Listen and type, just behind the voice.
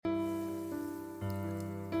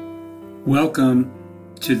Welcome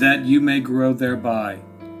to That You May Grow Thereby,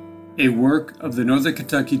 a work of the Northern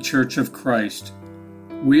Kentucky Church of Christ.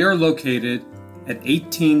 We are located at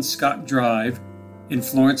 18 Scott Drive in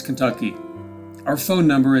Florence, Kentucky. Our phone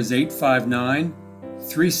number is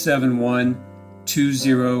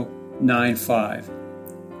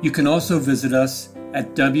 859-371-2095. You can also visit us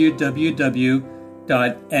at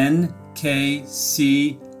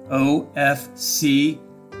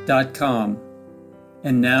www.nkcofc.com.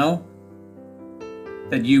 And now,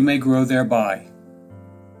 that you may grow thereby.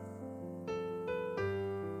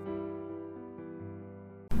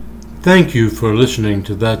 Thank you for listening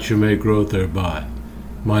to That You May Grow Thereby.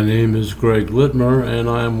 My name is Greg Littmer, and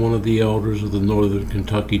I am one of the elders of the Northern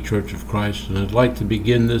Kentucky Church of Christ, and I'd like to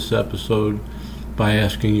begin this episode by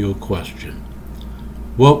asking you a question.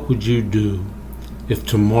 What would you do if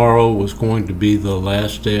tomorrow was going to be the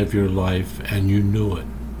last day of your life and you knew it?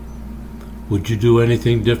 Would you do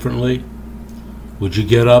anything differently? Would you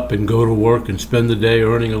get up and go to work and spend the day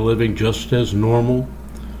earning a living just as normal?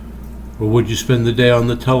 Or would you spend the day on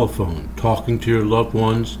the telephone, talking to your loved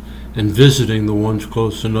ones and visiting the ones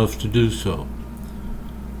close enough to do so?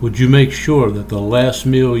 Would you make sure that the last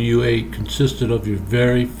meal you ate consisted of your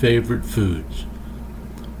very favorite foods?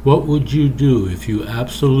 What would you do if you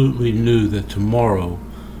absolutely knew that tomorrow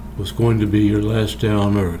was going to be your last day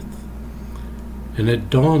on earth? And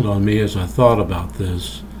it dawned on me as I thought about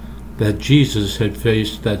this that Jesus had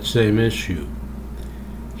faced that same issue.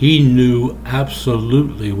 He knew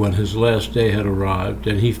absolutely when his last day had arrived,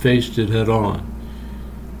 and he faced it head on.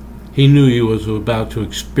 He knew he was about to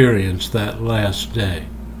experience that last day.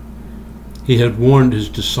 He had warned his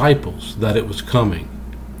disciples that it was coming.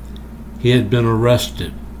 He had been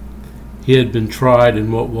arrested. He had been tried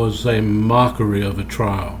in what was a mockery of a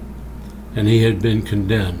trial, and he had been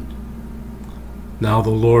condemned. Now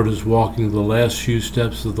the Lord is walking the last few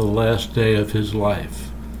steps of the last day of his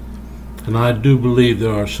life. And I do believe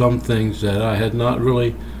there are some things that I had not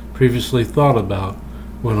really previously thought about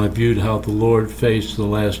when I viewed how the Lord faced the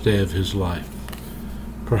last day of his life.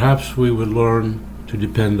 Perhaps we would learn to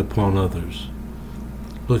depend upon others.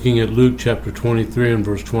 Looking at Luke chapter 23 and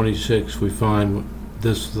verse 26, we find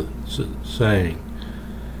this saying,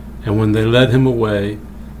 "And when they led him away,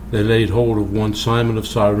 they laid hold of one Simon of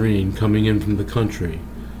Cyrene coming in from the country,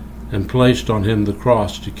 and placed on him the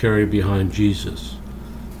cross to carry behind Jesus."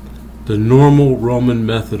 The normal Roman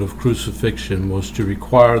method of crucifixion was to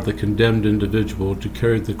require the condemned individual to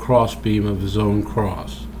carry the crossbeam of his own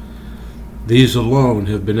cross. These alone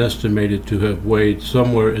have been estimated to have weighed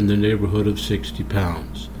somewhere in the neighborhood of 60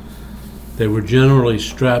 pounds. They were generally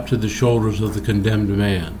strapped to the shoulders of the condemned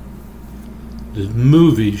man. The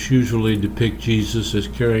movies usually depict Jesus as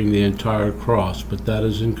carrying the entire cross, but that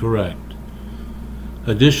is incorrect.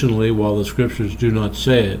 Additionally, while the scriptures do not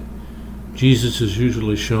say it, Jesus is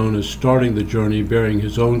usually shown as starting the journey bearing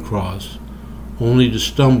his own cross, only to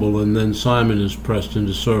stumble, and then Simon is pressed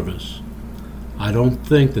into service. I don't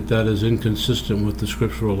think that is inconsistent with the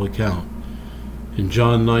scriptural account. In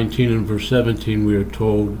John 19 and verse 17 we are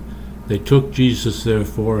told, "They took Jesus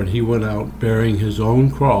therefore, and he went out bearing his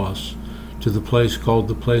own cross to the place called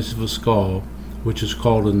the place of a skull, which is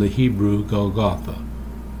called in the Hebrew Golgotha."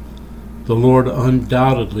 The Lord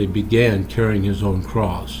undoubtedly began carrying his own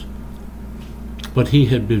cross, but he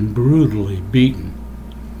had been brutally beaten,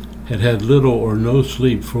 had had little or no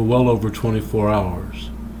sleep for well over 24 hours.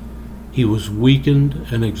 He was weakened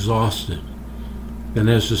and exhausted, and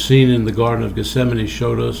as the scene in the Garden of Gethsemane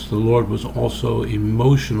showed us, the Lord was also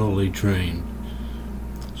emotionally drained.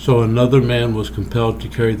 So another man was compelled to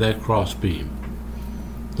carry that crossbeam.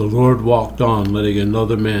 The Lord walked on, letting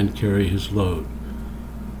another man carry his load.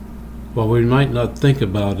 While we might not think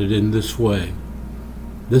about it in this way,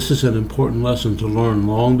 this is an important lesson to learn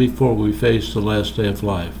long before we face the last day of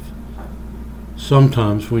life.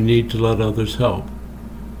 Sometimes we need to let others help.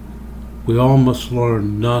 We all must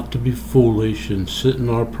learn not to be foolish and sit in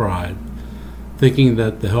our pride, thinking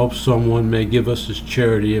that the help someone may give us is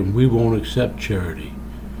charity and we won't accept charity.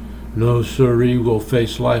 No, sirree, we'll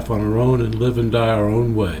face life on our own and live and die our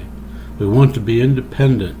own way. We want to be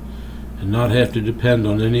independent and not have to depend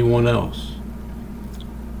on anyone else.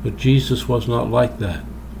 But Jesus was not like that.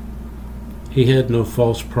 He had no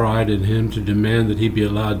false pride in him to demand that he be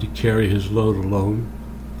allowed to carry his load alone.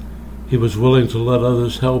 He was willing to let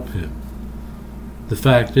others help him. The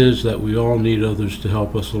fact is that we all need others to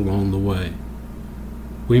help us along the way.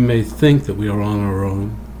 We may think that we are on our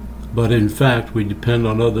own, but in fact we depend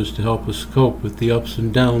on others to help us cope with the ups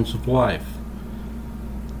and downs of life.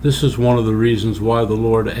 This is one of the reasons why the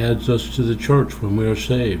Lord adds us to the church when we are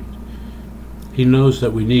saved. He knows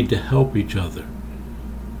that we need to help each other.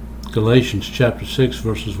 Galatians chapter 6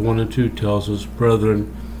 verses 1 and 2 tells us, "Brethren,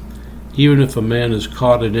 even if a man is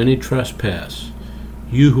caught in any trespass,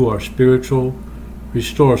 you who are spiritual,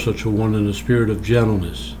 restore such a one in a spirit of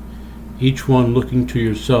gentleness, each one looking to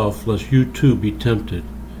yourself, lest you too be tempted.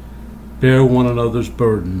 Bear one another's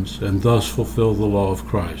burdens, and thus fulfill the law of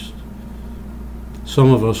Christ."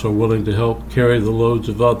 Some of us are willing to help carry the loads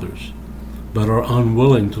of others, but are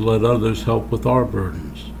unwilling to let others help with our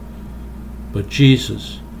burdens. But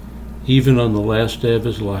Jesus, even on the last day of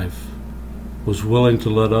his life, was willing to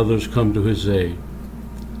let others come to his aid.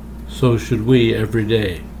 So should we every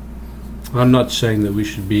day. I'm not saying that we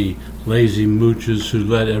should be lazy mooches who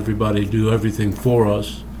let everybody do everything for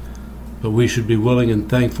us, but we should be willing and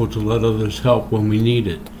thankful to let others help when we need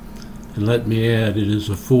it. And let me add, it is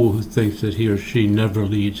a fool who thinks that he or she never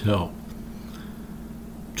needs help.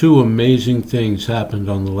 Two amazing things happened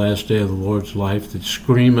on the last day of the Lord's life that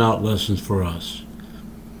scream out lessons for us.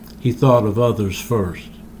 He thought of others first.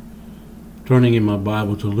 Turning in my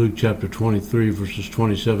Bible to Luke chapter 23, verses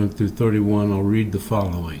 27 through 31, I'll read the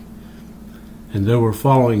following. "And there were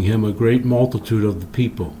following him a great multitude of the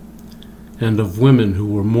people, and of women who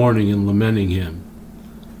were mourning and lamenting him.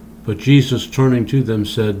 But Jesus, turning to them,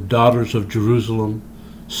 said, 'Daughters of Jerusalem,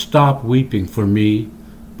 stop weeping for me,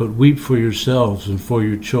 but weep for yourselves and for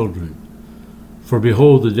your children. For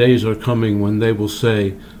behold, the days are coming when they will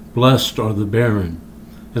say, Blessed are the barren,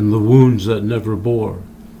 and the wombs that never bore,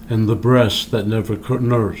 and the breasts that never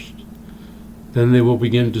nursed. Then they will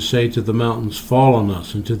begin to say to the mountains, Fall on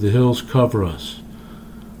us, and to the hills, cover us.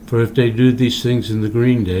 For if they do these things in the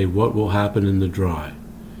green day, what will happen in the dry?'"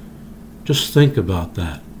 Just think about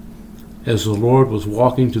that. As the Lord was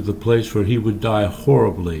walking to the place where he would die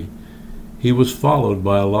horribly, he was followed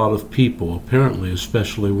by a lot of people, apparently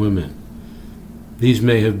especially women. These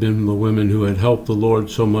may have been the women who had helped the Lord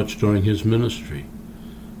so much during his ministry.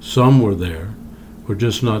 Some were there. We're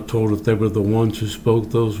just not told if they were the ones who spoke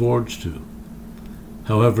those words to.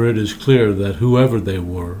 However, it is clear that whoever they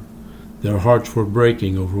were, their hearts were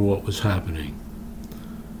breaking over what was happening.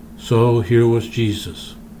 So here was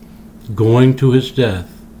Jesus, going to his death,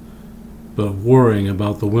 but worrying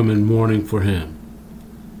about the women mourning for him.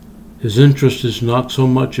 His interest is not so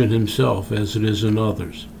much in himself as it is in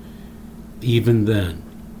others. Even then,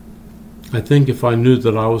 I think if I knew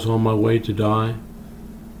that I was on my way to die,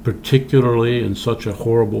 particularly in such a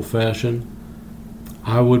horrible fashion,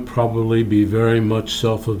 I would probably be very much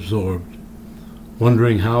self-absorbed,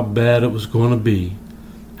 wondering how bad it was going to be,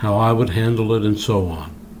 how I would handle it, and so on.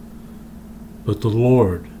 But the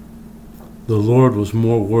Lord was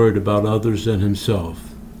more worried about others than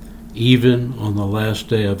himself, even on the last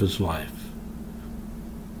day of his life.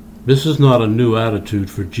 This is not a new attitude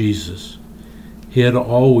for Jesus. He had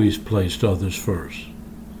always placed others first.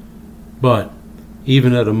 But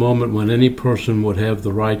even at a moment when any person would have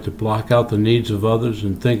the right to block out the needs of others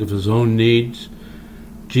and think of his own needs,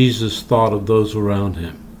 Jesus thought of those around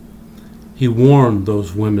him. He warned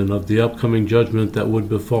those women of the upcoming judgment that would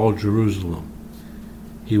befall Jerusalem.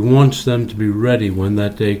 He wants them to be ready when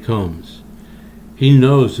that day comes. He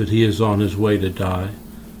knows that he is on his way to die,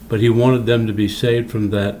 but he wanted them to be saved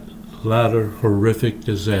from that latter horrific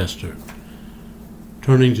disaster.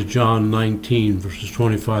 Turning to John 19, verses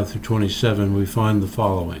 25 through 27, we find the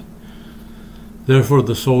following. "Therefore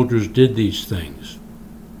the soldiers did these things.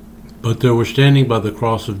 But there were standing by the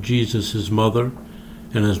cross of Jesus his mother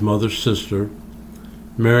and his mother's sister,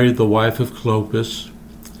 Mary the wife of Clopas,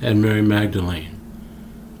 and Mary Magdalene.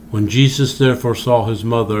 When Jesus therefore saw his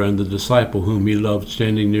mother and the disciple whom he loved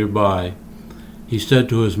standing nearby, he said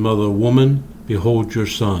to his mother, Woman, behold your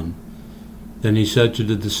son. Then he said to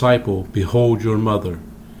the disciple, Behold your mother.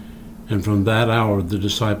 And from that hour the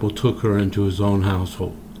disciple took her into his own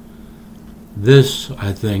household." This,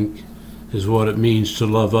 I think, is what it means to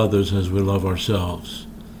love others as we love ourselves.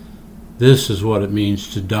 This is what it means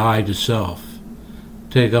to die to self,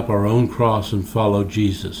 take up our own cross and follow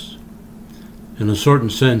Jesus. In a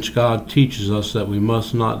certain sense, God teaches us that we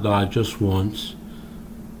must not die just once,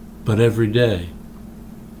 but every day.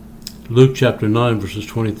 Luke chapter 9, verses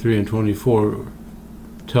 23 and 24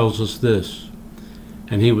 tells us this.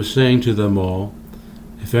 "And he was saying to them all,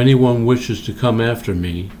 If anyone wishes to come after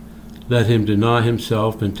me, let him deny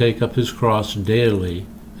himself and take up his cross daily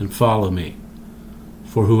and follow me.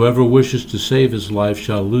 For whoever wishes to save his life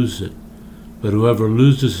shall lose it, but whoever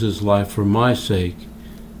loses his life for my sake,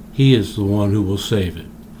 he is the one who will save it."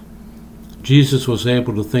 Jesus was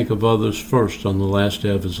able to think of others first on the last day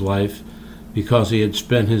of his life because he had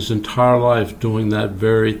spent his entire life doing that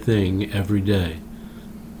very thing every day.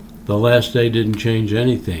 The last day didn't change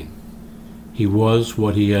anything. He was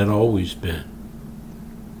what he had always been.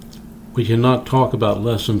 We cannot talk about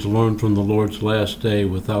lessons learned from the Lord's last day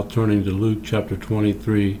without turning to Luke chapter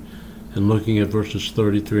 23 and looking at verses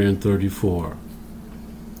 33 and 34.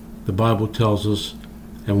 The Bible tells us,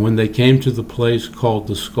 "And when they came to the place called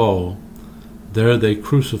the Skull, there they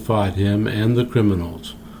crucified him and the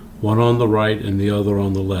criminals, one on the right and the other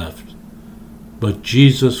on the left. But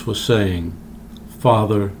Jesus was saying,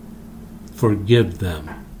 'Father, forgive them,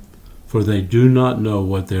 for they do not know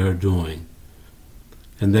what they are doing.'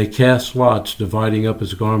 And they cast lots, dividing up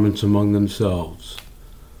his garments among themselves.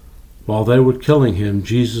 While they were killing him,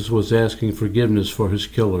 Jesus was asking forgiveness for his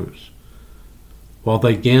killers. While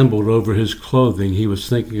they gambled over his clothing, he was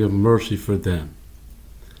thinking of mercy for them.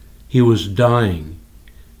 He was dying,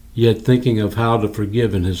 yet thinking of how to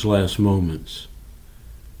forgive in his last moments.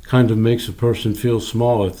 Kind of makes a person feel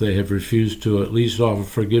small if they have refused to at least offer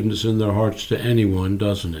forgiveness in their hearts to anyone,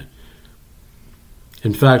 doesn't it?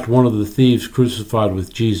 In fact, one of the thieves crucified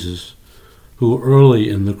with Jesus, who early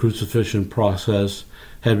in the crucifixion process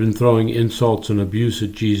had been throwing insults and abuse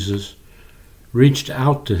at Jesus, reached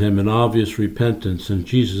out to him in obvious repentance, and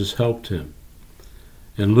Jesus helped him.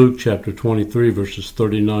 In Luke chapter 23, verses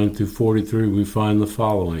 39 through 43, we find the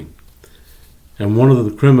following. "And one of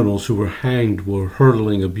the criminals who were hanged were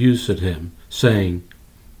hurling abuse at him, saying,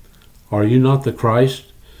 'Are you not the Christ?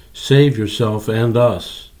 Save yourself and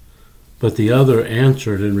us.' But the other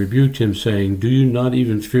answered and rebuked him, saying, 'Do you not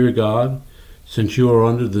even fear God, since you are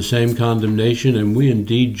under the same condemnation, and we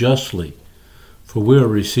indeed justly? For we are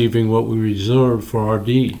receiving what we deserve for our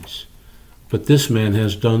deeds. But this man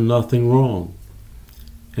has done nothing wrong.'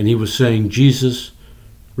 And he was saying, 'Jesus,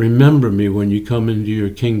 remember me when you come into your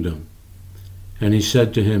kingdom.' And he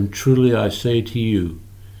said to him, 'Truly I say to you,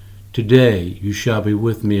 today you shall be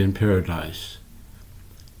with me in paradise.'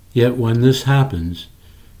 Yet when this happens,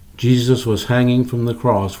 Jesus was hanging from the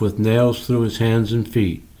cross with nails through his hands and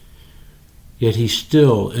feet. Yet he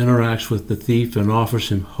still interacts with the thief and offers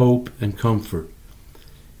him hope and comfort.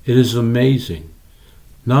 It is amazing,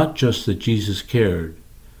 not just that Jesus cared,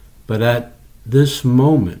 but at this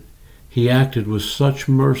moment he acted with such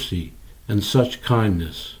mercy and such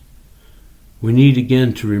kindness. We need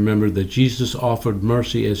again to remember that Jesus offered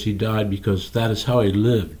mercy as he died because that is how he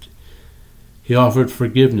lived. He offered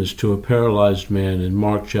forgiveness to a paralyzed man in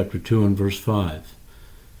Mark chapter 2 and verse 5.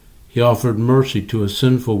 He offered mercy to a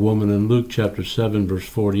sinful woman in Luke chapter 7 verse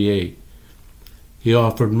 48. He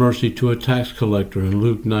offered mercy to a tax collector in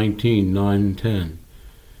Luke 19, 9 and 10.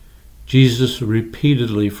 Jesus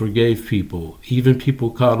repeatedly forgave people, even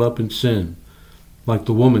people caught up in sin, like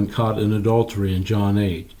the woman caught in adultery in John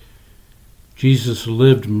 8. Jesus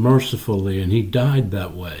lived mercifully, and he died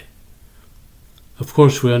that way. Of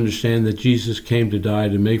course, we understand that Jesus came to die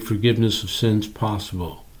to make forgiveness of sins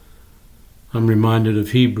possible. I'm reminded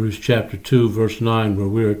of Hebrews chapter 2, verse 9, where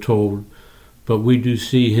we are told, "But we do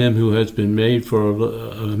see him who has been made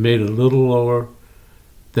a little lower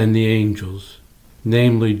than the angels,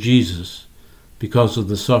 namely Jesus, because of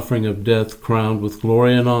the suffering of death, crowned with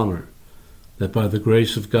glory and honor, that by the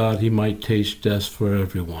grace of God he might taste death for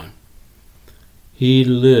everyone." He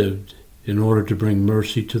lived in order to bring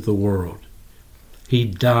mercy to the world. He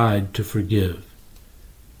died to forgive.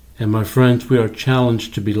 And my friends, we are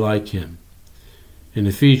challenged to be like him. In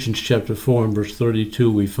Ephesians chapter 4 and verse 32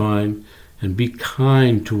 we find, "And be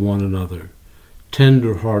kind to one another,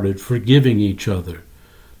 tender-hearted, forgiving each other,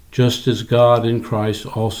 just as God in Christ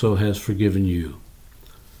also has forgiven you."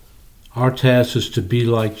 Our task is to be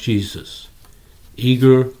like Jesus,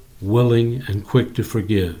 eager, willing, and quick to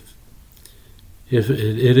forgive. If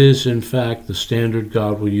it is in fact the standard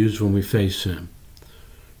God will use when we face him.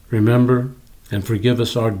 Remember and forgive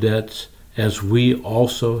us our debts as we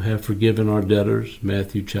also have forgiven our debtors,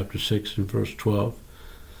 Matthew chapter 6 and verse 12.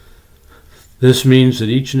 This means that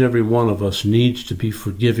each and every one of us needs to be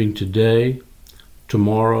forgiving today,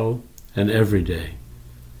 tomorrow, and every day.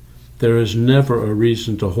 There is never a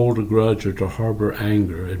reason to hold a grudge or to harbor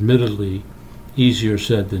anger, admittedly easier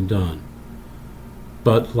said than done.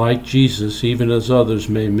 But like Jesus, even as others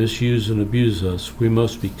may misuse and abuse us, we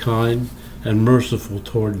must be kind and merciful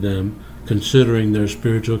toward them, considering their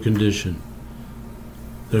spiritual condition.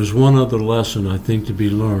 There's one other lesson I think to be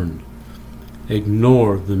learned.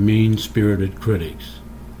 Ignore the mean-spirited critics.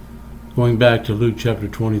 Going back to Luke chapter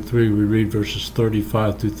 23, we read verses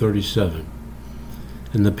 35 through 37.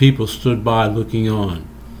 "And the people stood by looking on,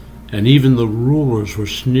 and even the rulers were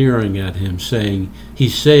sneering at him, saying, 'He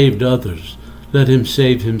saved others. Let him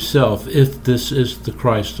save himself, if this is the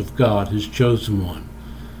Christ of God, his chosen one.'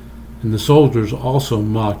 And the soldiers also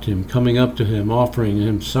mocked him, coming up to him, offering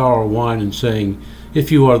him sour wine, and saying,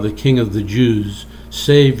 'If you are the King of the Jews,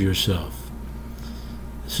 save yourself.'"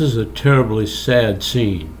 This This is a terribly sad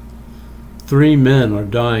scene. 3 men are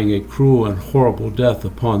dying a cruel and horrible death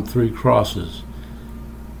upon 3 crosses.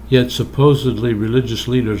 Yet supposedly religious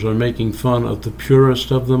leaders are making fun of the purest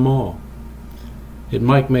of them all. It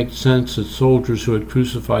might make sense that soldiers who had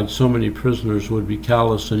crucified so many prisoners would be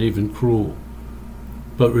callous and even cruel.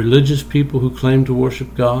 But religious people who claim to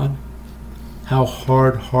worship God? How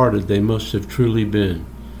hard-hearted they must have truly been.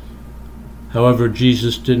 However,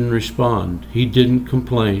 Jesus didn't respond. He didn't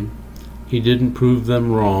complain. He didn't prove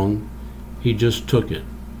them wrong. He just took it.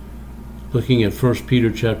 Looking at 1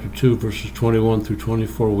 Peter chapter 2, verses 21 through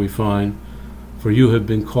 24, we find, "For you have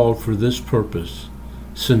been called for this purpose,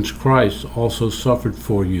 since Christ also suffered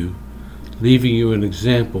for you, leaving you an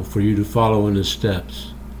example for you to follow in his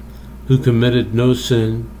steps, who committed no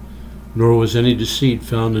sin, nor was any deceit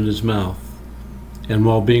found in his mouth. And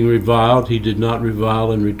while being reviled, he did not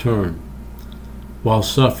revile in return. While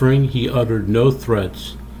suffering, he uttered no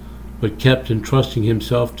threats, but kept entrusting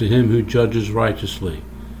himself to him who judges righteously.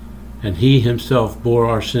 And he himself bore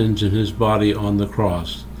our sins in his body on the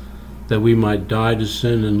cross, that we might die to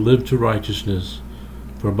sin and live to righteousness,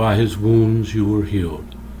 for by his wounds you were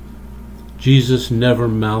healed." Jesus never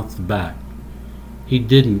mouthed back. He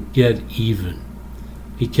didn't get even.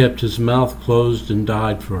 He kept his mouth closed and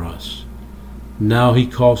died for us. Now he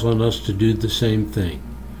calls on us to do the same thing.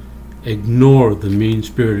 Ignore the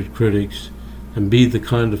mean-spirited critics and be the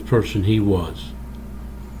kind of person he was.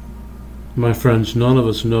 My friends, none of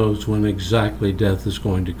us knows when exactly death is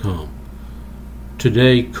going to come.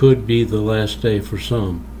 Today could be the last day for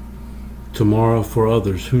some. Tomorrow for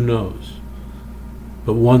others, who knows?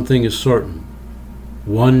 But one thing is certain.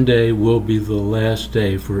 One day will be the last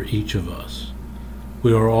day for each of us.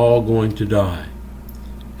 We are all going to die.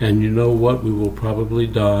 And you know what? We will probably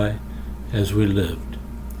die as we lived.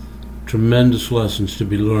 Tremendous lessons to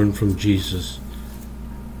be learned from Jesus.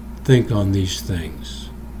 Think on these things.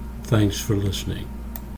 Thanks for listening.